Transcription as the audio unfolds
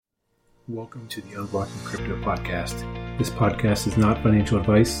Welcome to the Unblocking Crypto podcast. This podcast is not financial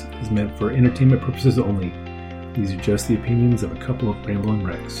advice. It is meant for entertainment purposes only. These are just the opinions of a couple of rambling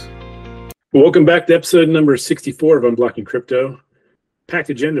wrecks. Welcome back to episode number 64 of Unblocking Crypto. Packed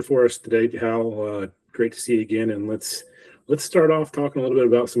agenda for us today, Hal. Great to see you again. And let's start off talking a little bit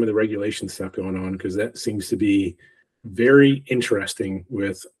about some of the regulation stuff going on, because that seems to be very interesting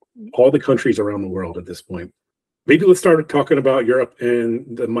with all the countries around the world at this point. Maybe let's start talking about Europe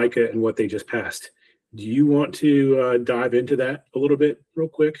and the MiCA and what they just passed. Do you want to dive into that a little bit real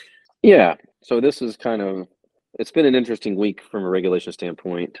quick? Yeah. So this is it's been an interesting week from a regulation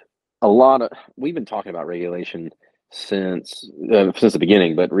standpoint. We've been talking about regulation since the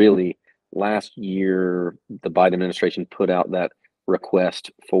beginning, but really last year, the Biden administration put out that request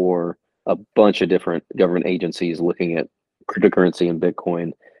for a bunch of different government agencies looking at cryptocurrency and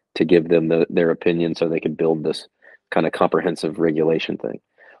Bitcoin to give them their opinion so they could build this kind of comprehensive regulation thing.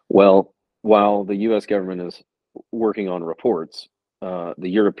 Well, while the U.S. government is working on reports, the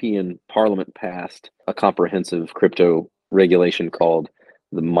European Parliament passed a comprehensive crypto regulation called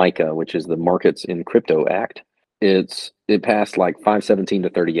the MiCA, which is the Markets in Crypto Act. It passed like 517 to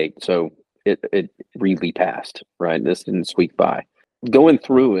 38, so it really passed, right? This didn't squeak by. Going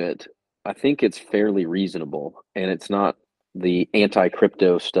through it, I think it's fairly reasonable, and it's not the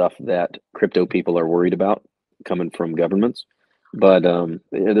anti-crypto stuff that crypto people are worried about coming from governments. But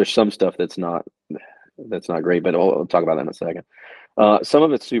there's some stuff that's not great, but I'll talk about that in a second. Some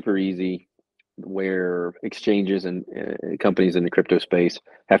of it's super easy, where exchanges and companies in the crypto space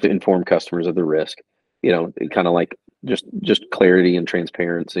have to inform customers of the risk. You know, kind of like just clarity and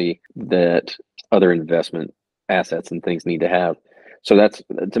transparency that other investment assets and things need to have. So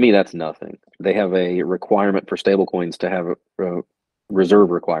to me, that's nothing. They have a requirement for stablecoins to have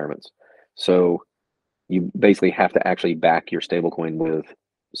reserve requirements. So you basically have to actually back your stablecoin with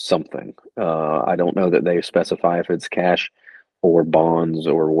something. I don't know that they specify if it's cash or bonds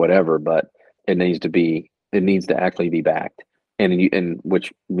or whatever, but it needs to actually be backed, and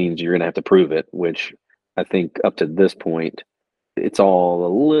which means you're going to have to prove it. Which I think up to this point, it's all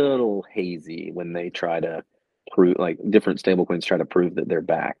a little hazy when they try to prove, like different stablecoins try to prove that they're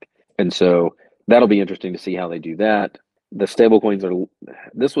backed. And so that'll be interesting to see how they do that. The stablecoins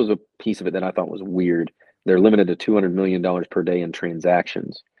this was a piece of it that I thought was weird. They're limited to $200 million per day in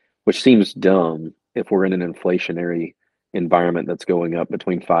transactions, which seems dumb if we're in an inflationary environment that's going up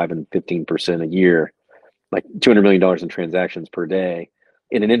between 5 and 15% a year. Like $200 million in transactions per day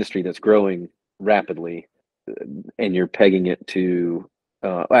in an industry that's growing rapidly, and you're pegging it to,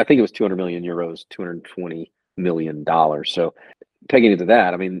 I think it was 200 million euros, $220 million. So pegging it to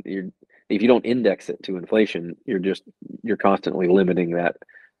that, I mean, if you don't index it to inflation, you're constantly limiting that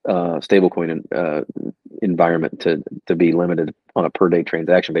stablecoin environment to be limited on a per day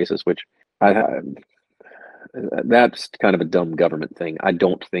transaction basis, which that's kind of a dumb government thing. I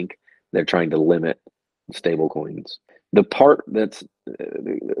don't think they're trying to limit stablecoins. The part that's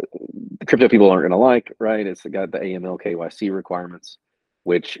the crypto people aren't going to like, right? It's got the AML KYC requirements,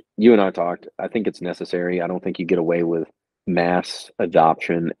 which you and I talked. I think it's necessary. I don't think you get away with mass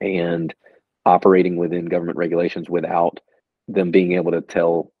adoption and operating within government regulations without them being able to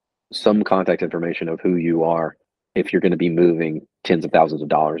tell some contact information of who you are if you're going to be moving tens of thousands of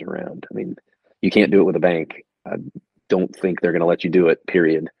dollars around. I mean, you can't do it with a bank. I don't think they're going to let you do it,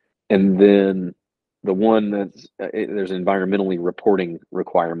 period. And then the one there's environmentally reporting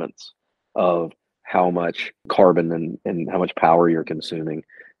requirements of how much carbon and how much power you're consuming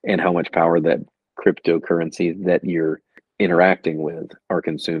and how much power that cryptocurrency that you're interacting with are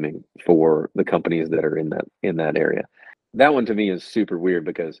consuming for the companies that are in that area. That one to me is super weird,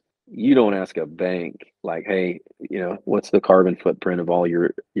 because you don't ask a bank like, hey, what's the carbon footprint of all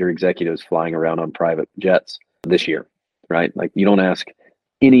your executives flying around on private jets this year, right? Like, you don't ask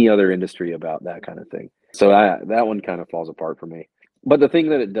any other industry about that kind of thing. So that one kind of falls apart for me. But the thing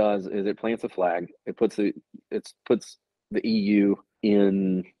that it does is it plants a flag. It puts the EU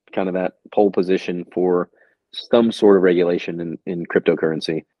in kind of that pole position for some sort of regulation in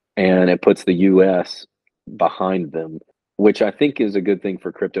cryptocurrency, and it puts the US behind them, which I think is a good thing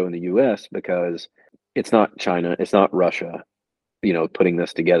for crypto in the US, because it's not China, it's not Russia, putting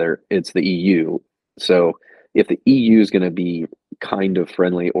this together. It's the EU. So if the EU is going to be kind of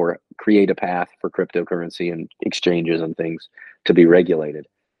friendly or create a path for cryptocurrency and exchanges and things to be regulated,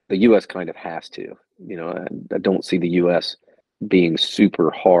 the US kind of has to. I don't see the US being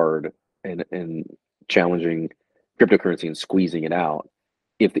super hard and challenging cryptocurrency and squeezing it out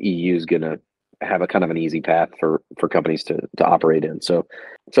if the EU is going to have a kind of an easy path for companies to operate in. So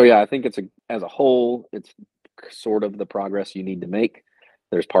yeah, I think as a whole, it's sort of the progress you need to make.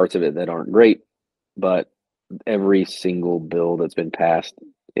 There's parts of it that aren't great, but every single bill that's been passed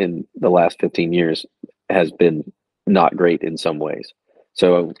in the last 15 years has been not great in some ways.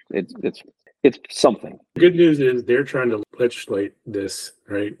 So it's something. Good news is they're trying to legislate this,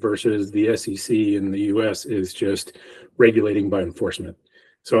 right? Versus the SEC in the US is just regulating by enforcement.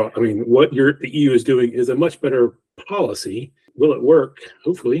 So, I mean, what the EU is doing is a much better policy. Will it work?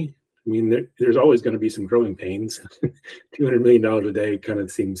 Hopefully. I mean, there's always going to be some growing pains. $200 million a day kind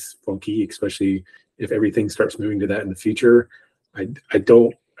of seems funky, especially if everything starts moving to that in the future. I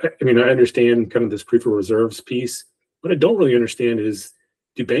understand kind of this proof of reserves piece. What I don't really understand is,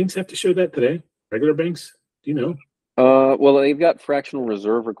 do banks have to show that today? Regular banks? Do you know? Well, they've got fractional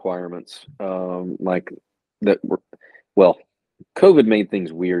reserve requirements, like that. Well, COVID made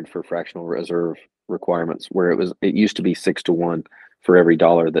things weird for fractional reserve requirements, where it used to be 6-to-1 for every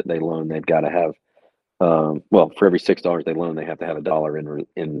dollar that they loan. They've got to have, for every $6 they loan, they have to have $1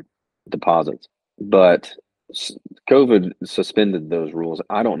 in deposits. But COVID suspended those rules.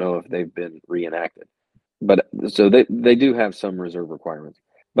 I don't know if they've been reenacted, but so they do have some reserve requirements.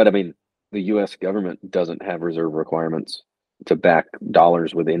 But I mean, the U.S. government doesn't have reserve requirements to back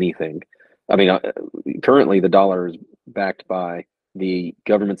dollars with anything. I mean, currently the dollar is backed by the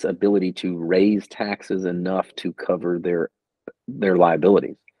government's ability to raise taxes enough to cover their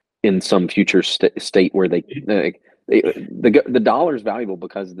liabilities in some future state where the dollar is valuable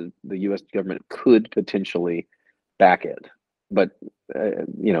because the U.S. government could potentially back it. But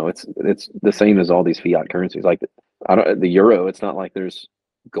it's the same as all these fiat currencies. Like the euro, it's not like there's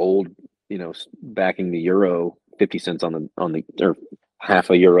gold, backing the euro 50 cents on the or half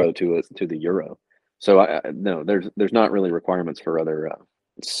a euro to the euro. So no, there's not really requirements for other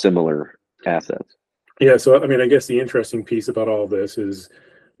similar assets. Yeah. So I mean, I guess the interesting piece about all this is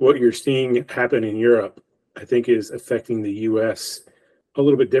what you're seeing happen in Europe, I think, is affecting the U.S. a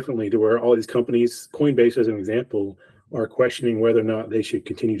little bit differently, to where all these companies, Coinbase as an example, are questioning whether or not they should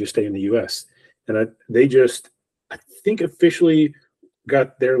continue to stay in the U.S. And I think officially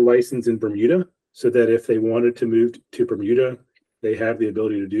got their license in Bermuda, so that if they wanted to move to Bermuda, they have the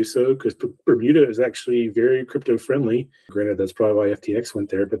ability to do so, because Bermuda is actually very crypto friendly. Granted, that's probably why FTX went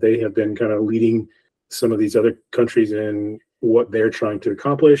there, but they have been kind of leading some of these other countries in what they're trying to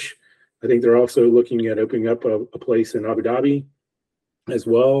accomplish. I think they're also looking at opening up a place in Abu Dhabi as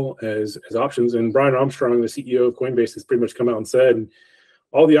well as options. And Brian Armstrong, the CEO of Coinbase, has pretty much come out and said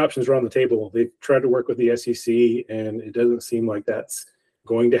all the options are on the table. They've tried to work with the SEC, and it doesn't seem like that's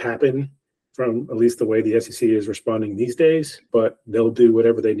going to happen, from at least the way the SEC is responding these days. But they'll do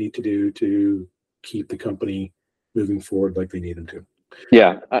whatever they need to do to keep the company moving forward like they need them to.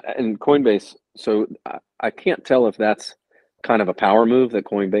 Yeah, and Coinbase. So I can't tell if that's kind of a power move that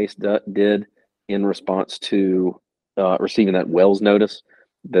Coinbase did in response to receiving that Wells notice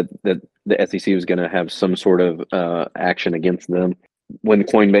that the SEC was going to have some sort of action against them, when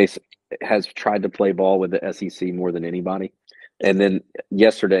Coinbase has tried to play ball with the SEC more than anybody. And then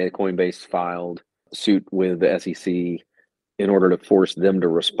yesterday, Coinbase filed suit with the SEC in order to force them to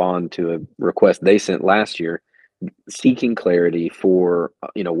respond to a request they sent last year, seeking clarity for,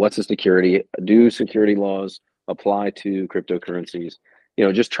 what's a security? Do security laws apply to cryptocurrencies?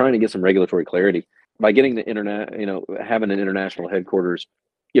 Just trying to get some regulatory clarity by getting the internet. Having an international headquarters.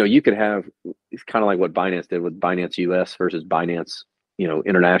 You could have, it's kind of like what Binance did with Binance US versus Binance,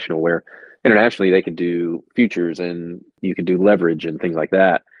 international, where internationally they could do futures and you could do leverage and things like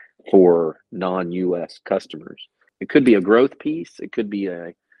that for non-US customers. It could be a growth piece. It could be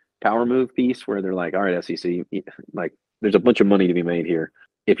a power move piece where they're like, all right, SEC, like there's a bunch of money to be made here.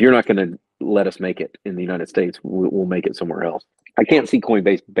 If you're not going to let us make it in the United States, we'll make it somewhere else. I can't see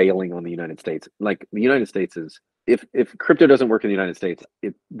Coinbase bailing on the United States. Like, the United States is, if crypto doesn't work in the United States,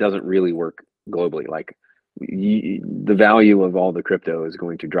 it doesn't really work globally. Like, the value of all the crypto is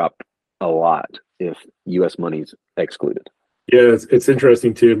going to drop a lot if U.S. money's excluded. Yeah, it's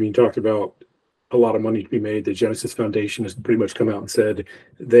interesting too. I mean, you talked about a lot of money to be made. The Genesis Foundation has pretty much come out and said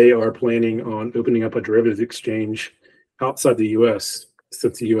they are planning on opening up a derivatives exchange outside the U.S.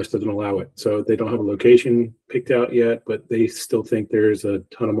 since the U.S. doesn't allow it. So they don't have a location picked out yet, but they still think there's a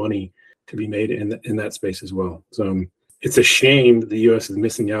ton of money to be made in that space as well. So it's a shame that the U.S. is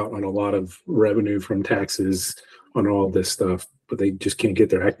missing out on a lot of revenue from taxes on all this stuff, but they just can't get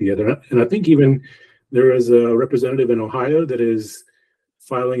their act together. And I think even there is a representative in Ohio that is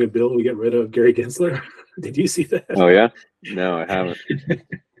filing a bill to get rid of Gary Gensler. Did you see that? Oh yeah, no, I haven't.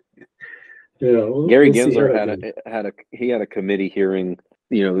 Yeah, Gary Gensler had a committee hearing.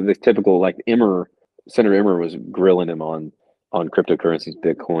 The typical, like, Senator Emmer was grilling him on cryptocurrencies,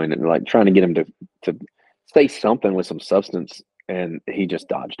 Bitcoin, and like trying to get him to say something with some substance. and he just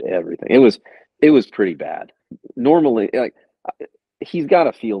dodged everything. It was pretty bad. Normally, like, he's got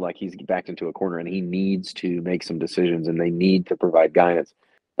to feel like he's backed into a corner, and he needs to make some decisions, and they need to provide guidance.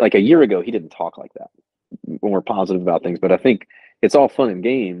 Like a year ago, he didn't talk like that, more positive about things. But I think it's all fun and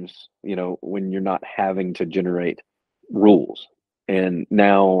games, when you're not having to generate rules. And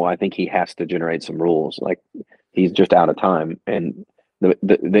now I think he has to generate some rules. Like, he's just out of time, and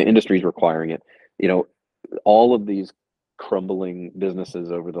the industry's requiring it. All of these crumbling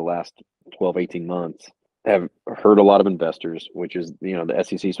businesses over the last 12, 18 months have hurt a lot of investors, which is, the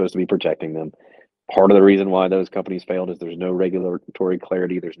SEC is supposed to be protecting them. Part of the reason why those companies failed is there's no regulatory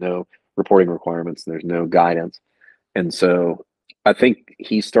clarity, there's no reporting requirements, there's no guidance. And so I think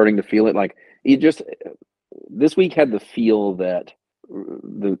he's starting to feel it. Like, he just this week had the feel that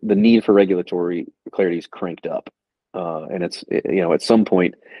the need for regulatory clarity is cranked up. And it's, at some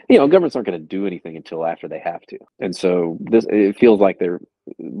point, governments aren't going to do anything until after they have to. And so it feels like they're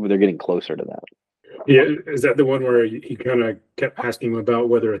getting closer to that. Yeah, is that the one where he kind of kept asking him about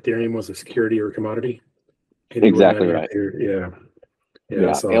whether Ethereum was a security or a commodity? Exactly right. Yeah.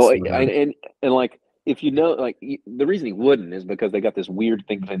 And like, if the reason he wouldn't is because they got this weird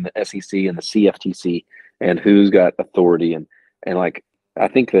thing between the SEC and the CFTC and who's got authority, and like, I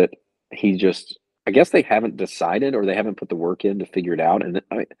think that I guess they haven't decided, or they haven't put the work in to figure it out. And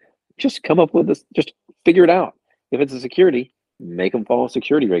just come up with this, just figure it out. If it's a security, make them follow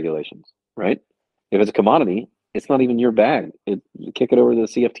security regulations, right? If it's a commodity, it's not even your bag. Kick it over to the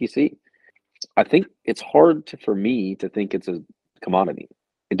CFTC. I think it's hard for me to think it's a commodity.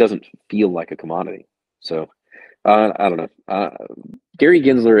 It doesn't feel like a commodity. So I don't know. Gary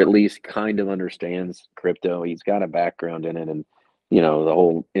Gensler at least kind of understands crypto. He's got a background in it, and the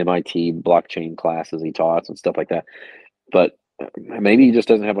whole MIT blockchain classes he taught and stuff like that. But maybe he just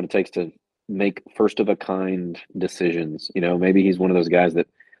doesn't have what it takes to make first of a kind decisions. Maybe he's one of those guys that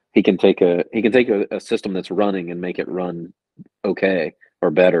he can take a system that's running and make it run okay or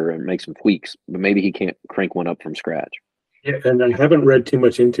better and make some tweaks, but maybe he can't crank one up from scratch. Yeah, and I haven't read too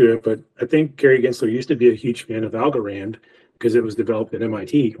much into it, but I think Gary Gensler used to be a huge fan of Algorand because it was developed at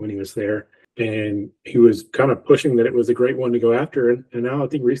MIT when he was there. And he was kind of pushing that it was a great one to go after. And now I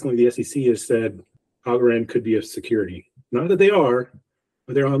think recently the SEC has said Algorand could be a security. Not that they are,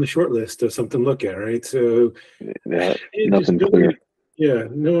 but they're on the short list of something to look at, right? So nothing clear.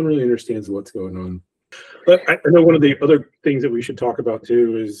 No one really understands what's going on. But I know one of the other things that we should talk about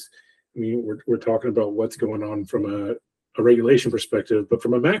too is, we're talking about what's going on from a regulation perspective, but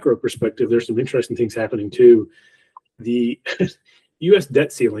from a macro perspective, there's some interesting things happening too. The U.S.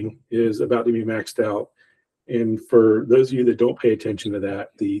 debt ceiling is about to be maxed out. And for those of you that don't pay attention to that,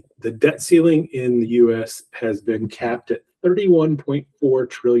 the debt ceiling in the U.S. has been capped at $31.4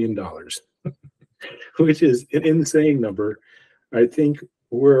 trillion, which is an insane number. I think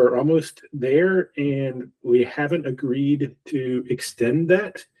we're almost there, and we haven't agreed to extend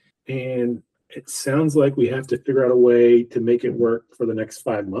that. And it sounds like we have to figure out a way to make it work for the next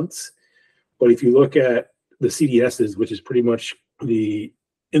 5 months. But if you look at the CDSs, which is pretty much the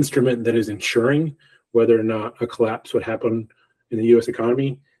instrument that is ensuring whether or not a collapse would happen in the U.S.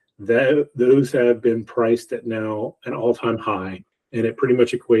 economy, those have been priced at now an all-time high. And it pretty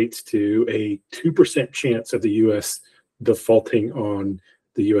much equates to a 2% chance of the U.S. defaulting on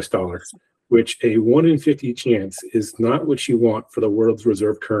the U.S. dollar, which a 1 in 50 chance is not what you want for the world's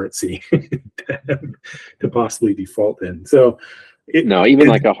reserve currency to possibly default in. So, even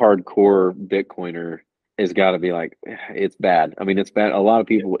like a hardcore Bitcoiner has got to be like, it's bad. I mean, it's bad. A lot of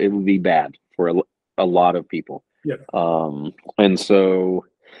people, it would be bad for a lot of people. Yeah. And so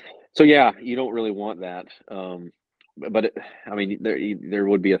yeah, you don't really want that. But there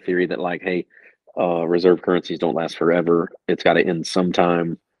would be a theory that like, hey, reserve currencies don't last forever. It's got to end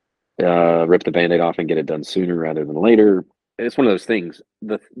sometime. Rip the Band-Aid off and get it done sooner rather than later. It's one of those things.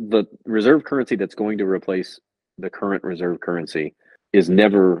 The reserve currency that's going to replace the current reserve currency is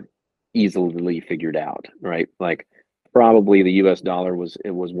never easily figured out, right? Like, probably the U.S. dollar was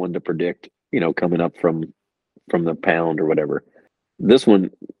one to predict, coming up from the pound or whatever. This one,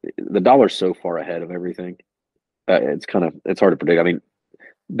 the dollar's so far ahead of everything. It's hard to predict. I mean,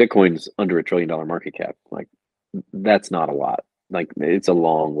 Bitcoin's under $1 trillion market cap. Like, that's not a lot. Like, it's a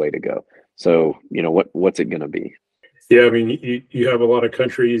long way to go. So, what's it going to be? Yeah, I mean, you have a lot of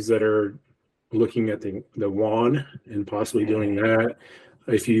countries that are looking at the yuan and possibly doing that.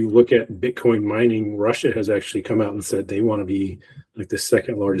 If you look at Bitcoin mining, Russia has actually come out and said they want to be like the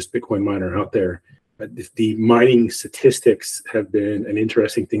second largest Bitcoin miner out there. But the mining statistics have been an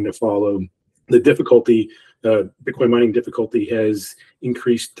interesting thing to follow. The difficulty, Bitcoin mining difficulty has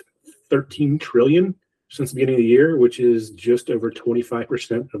increased 13 trillion since the beginning of the year, which is just over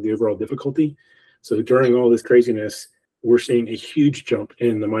 25% of the overall difficulty. So during all this craziness, we're seeing a huge jump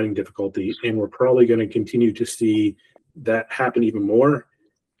in the mining difficulty, and we're probably going to continue to see that happen even more.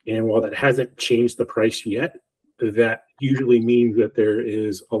 And while that hasn't changed the price yet, that usually means that there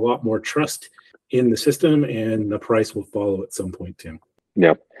is a lot more trust in the system, and the price will follow at some point, Tim.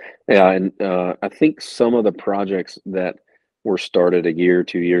 Yeah. And I think some of the projects that were started a year,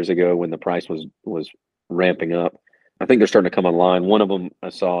 2 years ago when the price was ramping up, I think they're starting to come online. One of them I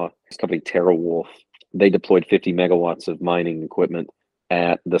saw, this company TeraWulf, they deployed 50 megawatts of mining equipment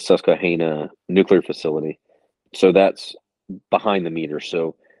at the Susquehanna nuclear facility. So that's behind the meter.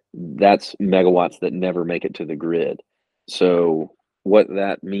 So that's megawatts that never make it to the grid. So what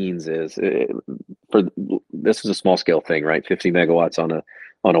that means is, for this is a small scale thing, right? 50 megawatts on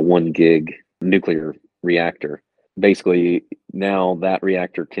a 1 gig nuclear reactor. Basically, now that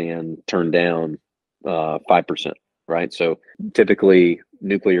reactor can turn down 5%, right? So typically,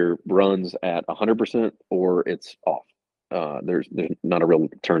 nuclear runs at 100% or it's off. There's not a real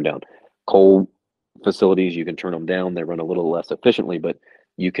turn down. Coal facilities, you can turn them down. They run a little less efficiently, but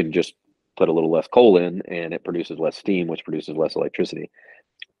you can just put a little less coal in and it produces less steam, which produces less electricity.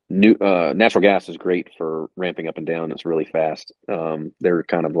 Natural gas is great for ramping up and down. It's really fast. They're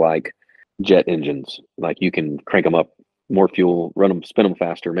kind of like jet engines. Like you can crank them up, more fuel, run them, spin them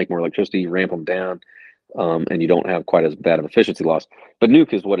faster, make more electricity, ramp them down, and you don't have quite as bad of efficiency loss. But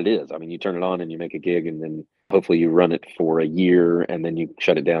nuke is what it is. I mean, you turn it on and you make a gig, and then hopefully you run it for a year, and then you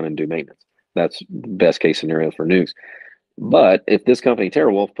shut it down and do maintenance. That's the best case scenario for nukes. But if this company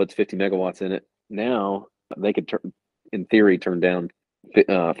TeraWulf puts 50 megawatts in it now, they could in theory turn down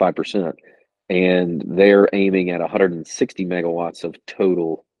 5%, and they're aiming at 160 megawatts of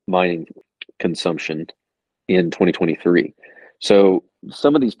total mining consumption in 2023. So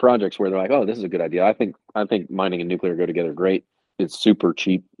some of these projects where they're like, oh, this is a good idea. I think mining and nuclear go together great. It's super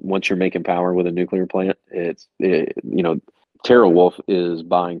cheap once you're making power with a nuclear plant. TeraWulf is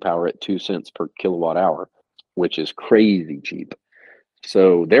buying power at 2 cents per kilowatt hour, which is crazy cheap.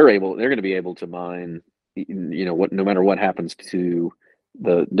 So they're going to be able to mine, no matter what happens to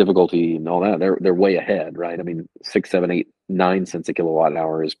the difficulty and all that, they're way ahead, right? I mean, 6, 7, 8, 9 cents a kilowatt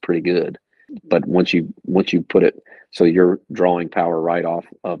hour is pretty good. But once you put it, so you're drawing power right off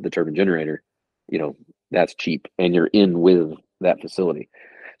of the turbine generator, that's cheap, and you're in with that facility.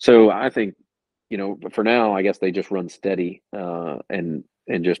 So I think, for now, I guess they just run steady and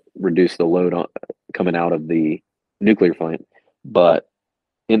just reduce the load coming out of the nuclear plant. But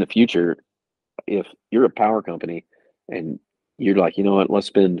in the future, if you're a power company and you're like, you know what, let's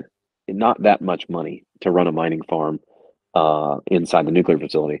spend not that much money to run a mining farm inside the nuclear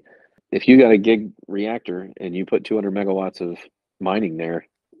facility. If you got a gig reactor and you put 200 megawatts of mining there,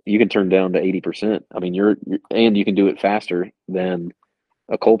 you can turn down to 80%. I mean, and you can do it faster than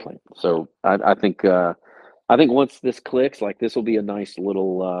a coal plant. So I think once this clicks, like, this will be a nice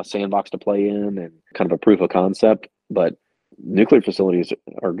little sandbox to play in and kind of a proof of concept. But nuclear facilities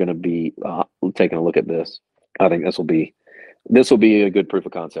are going to be taking a look at this. I think this will be a good proof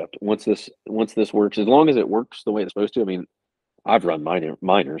of concept once this works, as long as it works the way it's supposed to. I mean, I've run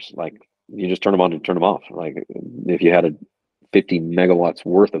miners, like, you just turn them on and turn them off. Like, if you had a 50 megawatts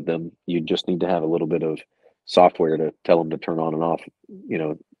worth of them, you just need to have a little bit of software to tell them to turn on and off,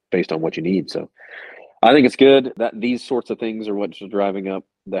 based on what you need. So I think it's good that these sorts of things are what's driving up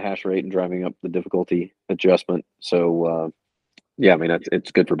the hash rate and driving up the difficulty adjustment. So yeah, I mean,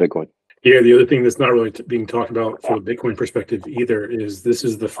 it's good for Bitcoin. Yeah, the other thing that's not really being talked about from a Bitcoin perspective either is this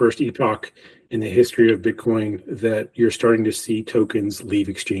is the first epoch in the history of Bitcoin that you're starting to see tokens leave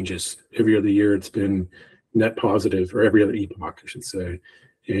exchanges. Every other year it's been net positive, or every other epoch, I should say.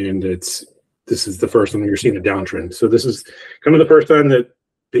 And this is the first time you're seeing a downtrend. So this is kind of the first time that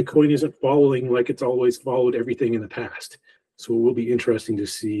Bitcoin isn't following like it's always followed everything in the past. So it will be interesting to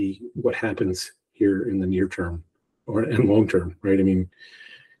see what happens here in the near term and long term, right? I mean,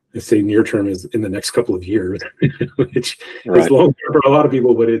 let's say near term is in the next couple of years, which is long term for a lot of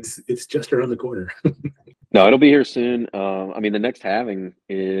people, but it's just around the corner. No, it'll be here soon. I mean, the next halving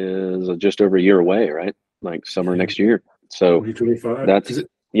is just over a year away, right? Like summer next year. So 2025.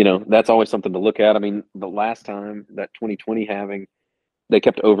 That's always something to look at. I mean, the last time, that 2020 halving, they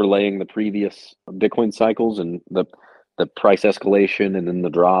kept overlaying the previous Bitcoin cycles and the price escalation and then the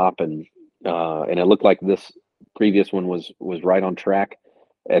drop, and it looked like this previous one was right on track,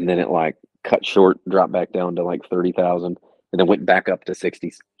 and then it like cut short, dropped back down to like 30,000, and then went back up to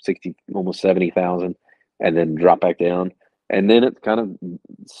 60, almost 70,000, and then dropped back down, and then it kind of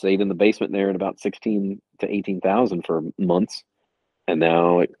stayed in the basement there at about 16 to 18,000 for months, and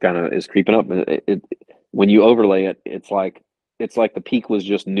now it kind of is creeping up. when you overlay it, it's like the peak was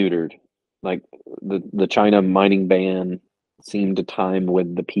just neutered. Like the China mining ban seemed to time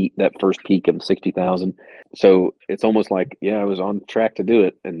with the peak, that first peak of 60,000. So it's almost like, yeah, I was on track to do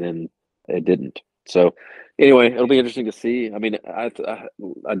it, and then it didn't. So anyway, it'll be interesting to see. I mean,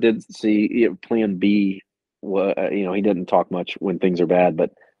 I did see Plan B. He didn't talk much when things are bad,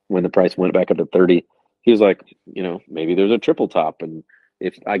 but when the price went back up to 30, he was like, maybe there's a triple top. And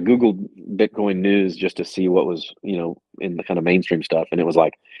if I Googled Bitcoin news just to see what was, in the kind of mainstream stuff, and it was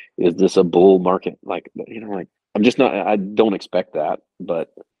like, is this a bull market? Like, I'm just not, I don't expect that,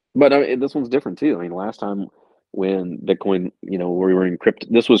 but I mean, this one's different too. I mean, last time when Bitcoin, we were in crypto,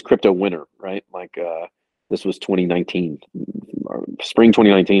 this was crypto winter, right? Like, this was 2019. Spring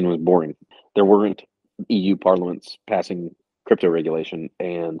 2019 was boring. There weren't EU parliaments passing crypto regulation,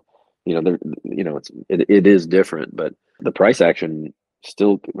 and it is different, but the price action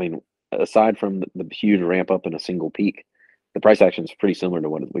still, I mean, aside from the huge ramp up in a single peak, the price action is pretty similar to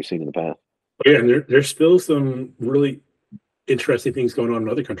what we've seen in the past. Yeah, and there's still some really interesting things going on in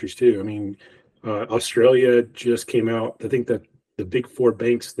other countries too. I mean, Australia just came out. I think that the big four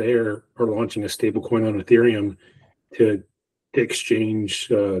banks there are launching a stable coin on Ethereum to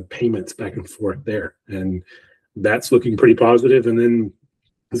exchange payments back and forth there, and that's looking pretty positive. And then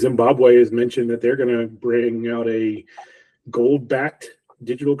Zimbabwe has mentioned that they're going to bring out a gold-backed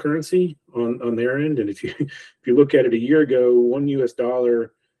digital currency on their end. And if you look at it, a year ago, $1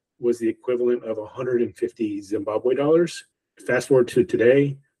 was the equivalent of 150 Zimbabwe dollars. Fast forward to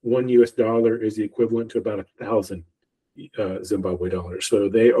today, $1 is the equivalent to about 1,000 Zimbabwe dollars. So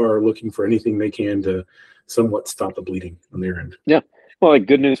they are looking for anything they can to somewhat stop the bleeding on their end. Yeah. Well, like,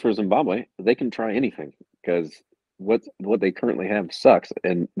 good news for Zimbabwe, they can try anything, because what they currently have sucks,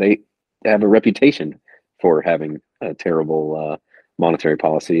 and they have a reputation for having a terrible monetary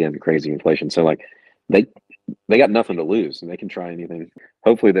policy and crazy inflation. So like, they got nothing to lose, and they can try anything.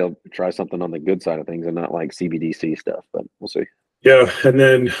 Hopefully they'll try something on the good side of things and not like CBDC stuff, but we'll see. Yeah, and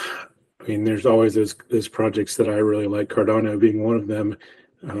then, I mean, there's always those projects that I really like, Cardano being one of them.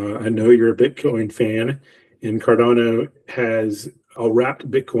 I know you're a Bitcoin fan, and Cardano has a wrapped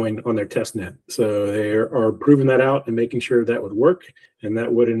Bitcoin on their test net. So they are proving that out and making sure that would work, and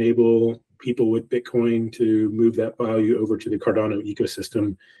that would enable people with Bitcoin to move that value over to the Cardano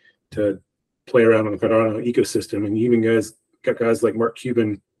ecosystem to play around on the Cardano ecosystem. And even got guys like Mark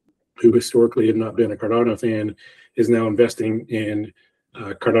Cuban, who historically had not been a Cardano fan, is now investing in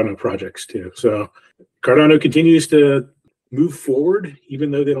Cardano projects too. So Cardano continues to move forward,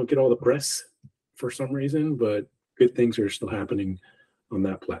 even though they don't get all the press for some reason, but good things are still happening on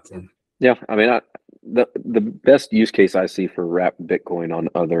that platform. Yeah, I mean, the best use case I see for wrapped Bitcoin on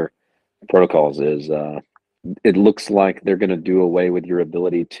other protocols is it looks like they're going to do away with your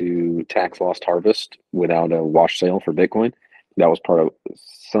ability to tax loss harvest without a wash sale for Bitcoin. That was part of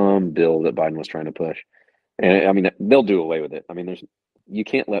some bill that Biden was trying to push. And I mean, they'll do away with it. I mean, you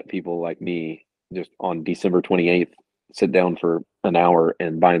can't let people like me just on December 28th sit down for an hour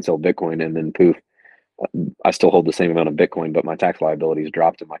and buy and sell Bitcoin, and then poof, I still hold the same amount of Bitcoin, but my tax liabilities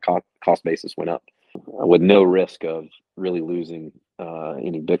dropped and my cost basis went up with no risk of really losing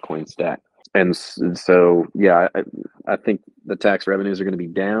any Bitcoin stack. And so, yeah, I think the tax revenues are going to be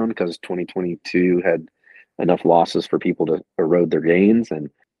down because 2022 had enough losses for people to erode their gains. And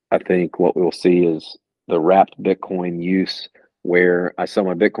I think what we'll see is the wrapped Bitcoin use, where I sell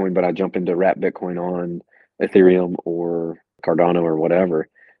my Bitcoin, but I jump into wrapped Bitcoin on Ethereum or Cardano or whatever,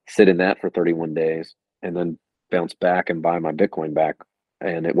 sit in that for 31 days, and then bounce back and buy my Bitcoin back.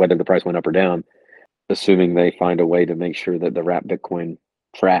 And whether the price went up or down, assuming they find a way to make sure that the wrapped Bitcoin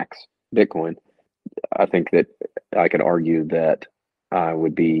tracks Bitcoin, I think that I could argue that I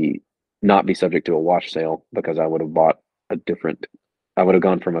would not be subject to a wash sale, because I would have bought I would have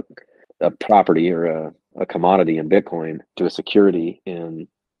gone from a property or a commodity in Bitcoin to a security in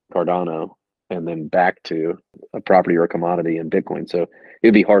Cardano, and then back to a property or a commodity in Bitcoin. So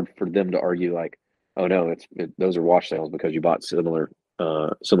it'd be hard for them to argue like, oh no, those are wash sales because you bought similar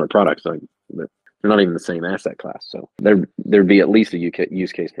products. Like, they're not even the same asset class. So there'd be at least a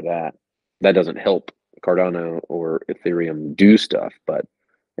use case for that. That doesn't help Cardano or Ethereum do stuff, but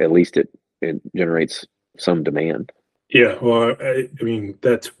at least it generates some demand. Yeah, well, I mean,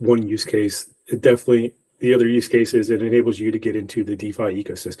 that's one use case. It definitely, the other use case is it enables you to get into the DeFi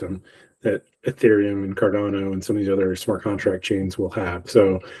ecosystem that Ethereum and Cardano and some of these other smart contract chains will have.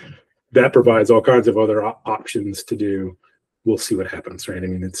 So that provides all kinds of other options to do. We'll see what happens, right? I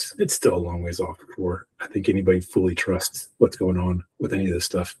mean, it's still a long ways off before I think anybody fully trusts what's going on with any of this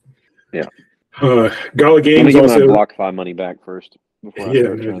stuff. Yeah. Gala Games also. Let me also get my BlockFi money back first before I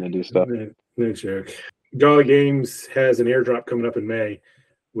start trying to do stuff. No joke. Gala Games has an airdrop coming up in May,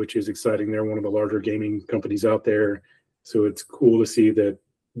 which is exciting. They're one of the larger gaming companies out there. So it's cool to see that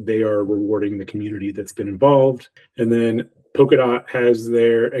they are rewarding the community that's been involved. And then Polkadot has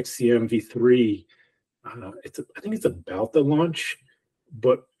their XCM v3. I think it's about the launch,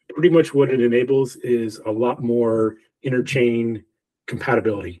 but pretty much what it enables is a lot more interchain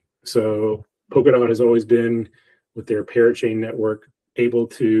compatibility. So Polkadot has always been, with their parachain network, able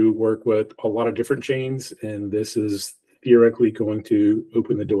to work with a lot of different chains, and this is theoretically going to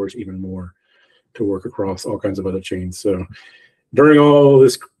open the doors even more to work across all kinds of other chains. So during all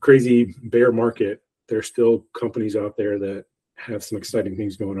this crazy bear market, there's still companies out there that have some exciting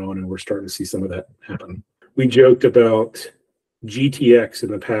things going on, and we're starting to see some of that happen. We joked about GTX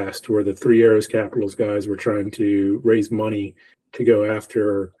in the past, where the Three Arrows Capitals guys were trying to raise money to go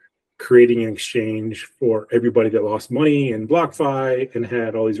after creating an exchange for everybody that lost money in BlockFi and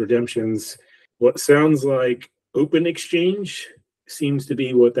had all these redemptions. What sounds like Open Exchange seems to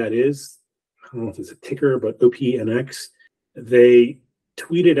be what that is. I don't know if it's a ticker, but OPNX. They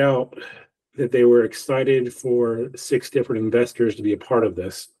tweeted out that they were excited for 6 different investors to be a part of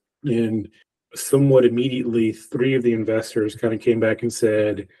this. And somewhat immediately, 3 of the investors kind of came back and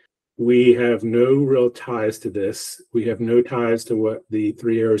said, we have no real ties to this. We have no ties to what the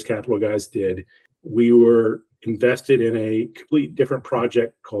Three Arrows Capital guys did. We were invested in a complete different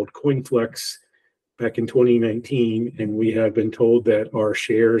project called CoinFlex back in 2019, and we have been told that our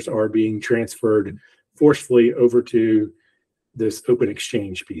shares are being transferred forcefully over to this open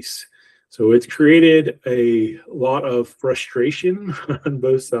exchange piece. So it's created a lot of frustration on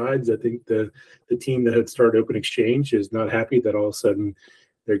both sides. I think the team that had started Open Exchange is not happy that all of a sudden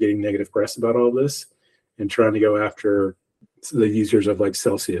they're getting negative press about all this and trying to go after the users of like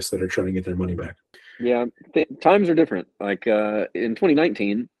Celsius that are trying to get their money back. Yeah, times are different. Like in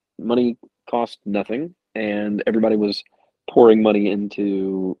 2019, money cost nothing, and everybody was pouring money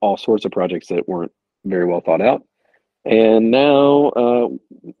into all sorts of projects that weren't very well thought out. And now,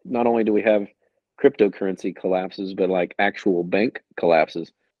 not only do we have cryptocurrency collapses, but like actual bank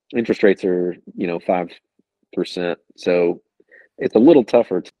collapses. Interest rates are, 5%. So it's a little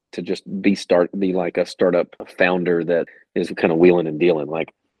tougher to just be like a startup founder that is kind of wheeling and dealing.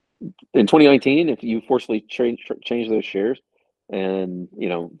 Like in 2019, if you forcefully change those shares and,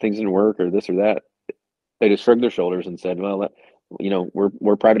 things didn't work or this or that, they just shrugged their shoulders and said, well,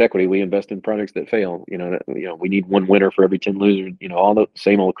 we're private equity. We invest in projects that fail. We need one winner for every 10 losers. All the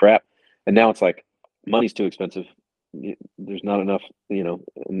same old crap. And now it's like money's too expensive. There's not enough.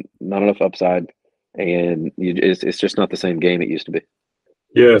 Not enough upside, and it's just not the same game it used to be.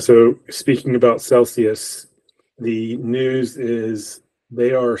 Yeah. So speaking about Celsius, the news is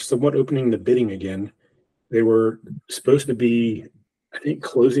they are somewhat opening the bidding again. They were supposed to be, I think,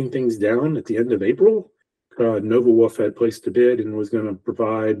 closing things down at the end of April. Nova Wolf had placed a bid and was going to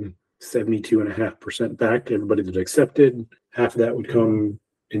provide 72.5% back to everybody that accepted. Half of that would come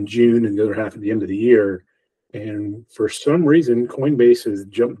in June and the other half at the end of the year. And for some reason, Coinbase has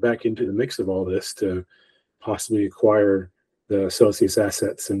jumped back into the mix of all this to possibly acquire the Celsius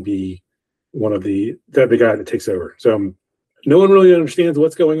assets and be one of the guy that takes over. So no one really understands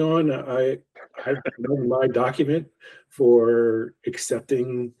what's going on. I've done my document for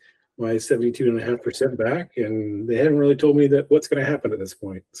accepting my 72.5% back, and they haven't really told me that what's going to happen at this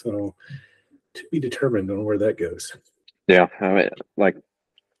point. So to be determined on where that goes. Yeah,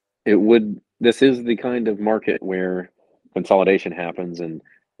 this is the kind of market where consolidation happens and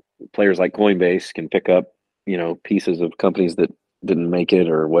players like Coinbase can pick up, pieces of companies that didn't make it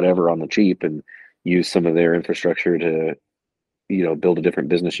or whatever on the cheap and use some of their infrastructure to, build a different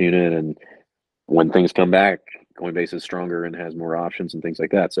business unit. And when things come back, Coinbase is stronger and has more options and things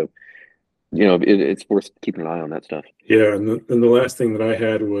like that. So, it's worth keeping an eye on that stuff. Yeah, and the last thing that I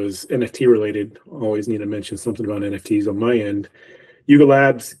had was NFT related. Always need to mention something about NFTs on my end. Yuga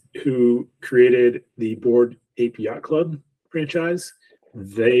Labs, who created the Bored Ape Yacht Club franchise,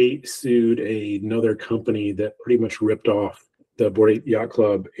 they sued another company that pretty much ripped off the Bored Ape Yacht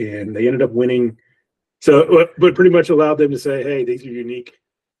Club, and they ended up winning. So, but pretty much allowed them to say, hey, these are unique.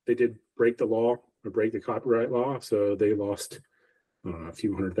 They did break the law or break the copyright law, so they lost a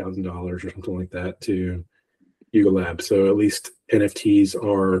few $100,000 or something like that to Yuga Labs. So at least NFTs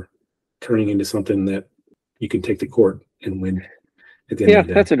are turning into something that you can take to court and win at the end of the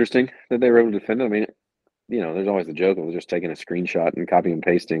day. That's interesting that they were able to defend it. I mean, there's always the joke of just taking a screenshot and copying and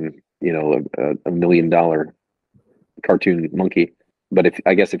pasting, a $1 million cartoon monkey. But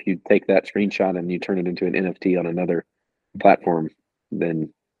if you take that screenshot and you turn it into an NFT on another platform,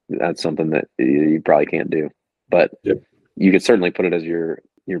 then that's something that you probably can't do. But Yep. You could certainly put it as your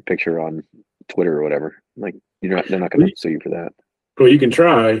picture on Twitter or whatever. Like they're not going to sue you for that. Well, you can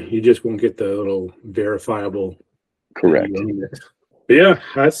try. You just won't get the little verifiable. Correct. But yeah,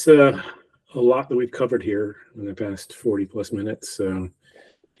 that's a lot that we've covered here in the past 40 plus minutes.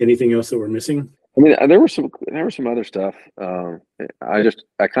 Anything else that we're missing? I mean, there was some other stuff.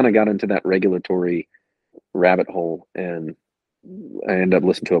 I kind of got into that regulatory rabbit hole, and I ended up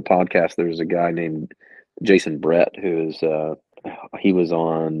listening to a podcast. There was a guy named Jason Brett he was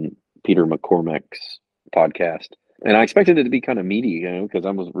on Peter McCormack's podcast, and I expected it to be kind of meaty, because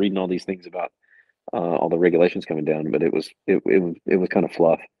I was reading all these things about all the regulations coming down, but it was kind of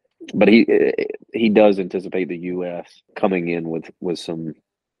fluff. But he does anticipate the U.S. coming in with some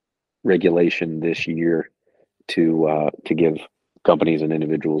regulation this year to give companies and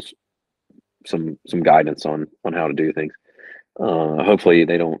individuals some guidance on how to do things. Hopefully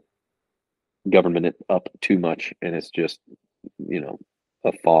they don't government it up too much and it's just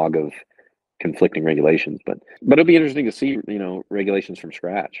a fog of conflicting regulations, but it'll be interesting to see regulations from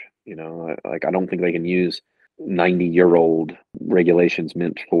scratch. Like, I don't think they can use 90-year-old regulations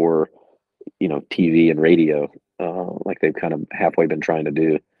meant for TV and radio, like they've kind of halfway been trying to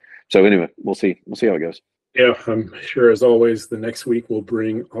do. So anyway, we'll see how it goes. Yeah, I'm sure, as always, the next week will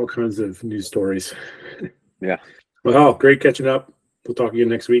bring all kinds of news stories. Yeah. Well, great catching up. We'll talk again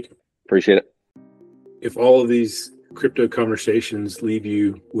next week. Appreciate it. If all of these crypto conversations leave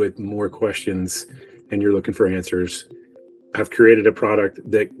you with more questions and you're looking for answers, I've created a product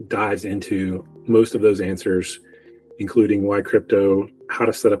that dives into most of those answers, including why crypto, how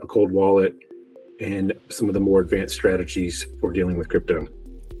to set up a cold wallet, and some of the more advanced strategies for dealing with crypto.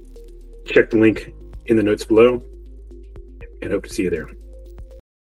 Check the link in the notes below and hope to see you there.